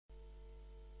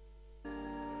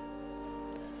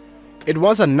It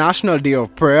was a national day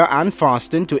of prayer and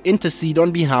fasting to intercede on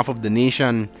behalf of the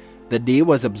nation. The day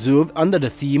was observed under the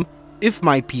theme, "If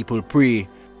My People Pray."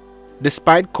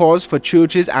 Despite calls for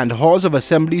churches and halls of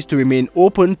assemblies to remain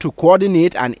open to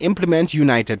coordinate and implement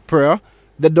united prayer,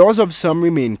 the doors of some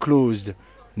remain closed.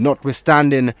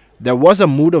 Notwithstanding, there was a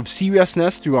mood of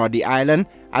seriousness throughout the island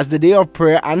as the day of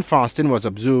prayer and fasting was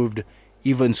observed.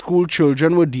 Even school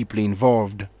children were deeply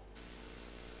involved.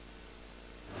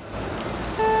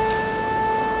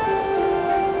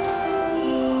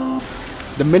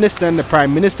 The Minister in the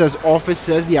Prime Minister's office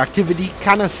says the activity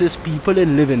can assist people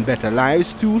in living better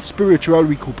lives through spiritual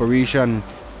recuperation.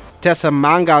 Tessa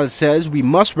Mangal says we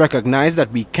must recognize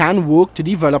that we can work to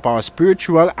develop our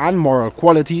spiritual and moral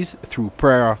qualities through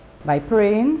prayer. By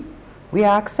praying, we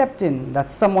are accepting that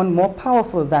someone more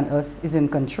powerful than us is in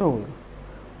control.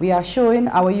 We are showing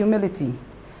our humility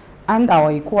and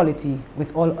our equality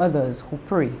with all others who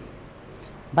pray.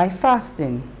 By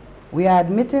fasting, we are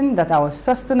admitting that our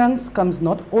sustenance comes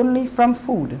not only from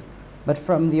food, but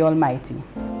from the Almighty.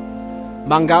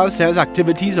 Mangal says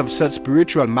activities of such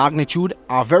spiritual magnitude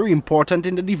are very important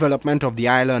in the development of the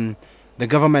island. The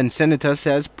government senator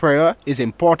says prayer is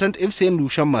important if St.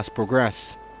 Lucia must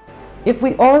progress. If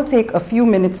we all take a few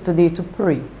minutes today to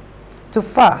pray, to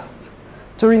fast,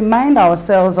 to remind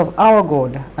ourselves of our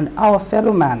God and our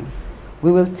fellow man,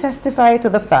 we will testify to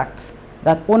the fact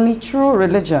that only true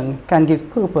religion can give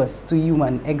purpose to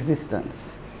human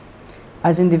existence.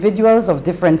 As individuals of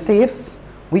different faiths,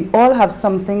 we all have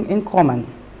something in common: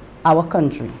 our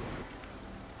country.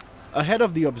 Ahead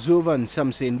of the observance,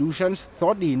 some St. Lucians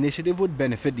thought the initiative would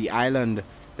benefit the island.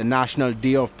 The National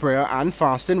Day of Prayer and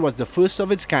Fasting was the first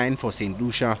of its kind for St.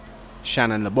 Lucia.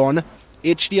 Shannon LeBon,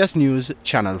 HTS News,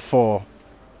 Channel 4.